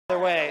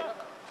way.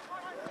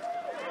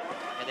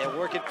 And they're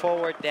working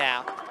forward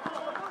now.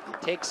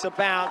 Takes a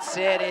bounce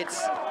in.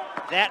 It's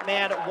that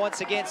man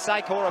once again,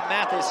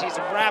 Sykora-Matthess. He's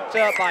wrapped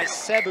up by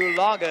Sebu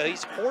Longa.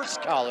 He's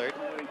horse-collared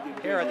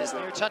here on this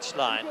near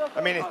touchline.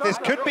 I mean, this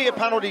could be a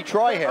penalty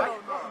try here.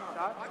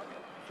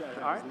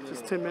 All right,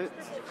 just 10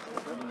 minutes.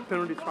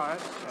 Penalty try.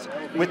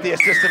 With the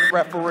assistant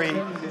referee.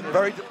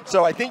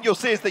 So I think you'll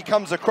see as he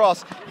comes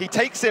across, he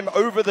takes him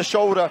over the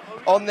shoulder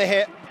on the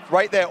hit,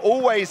 right there,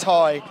 always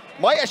high.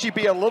 Might actually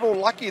be a little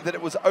lucky that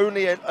it was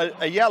only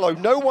a yellow.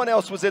 No one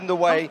else was in the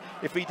way.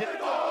 If he did.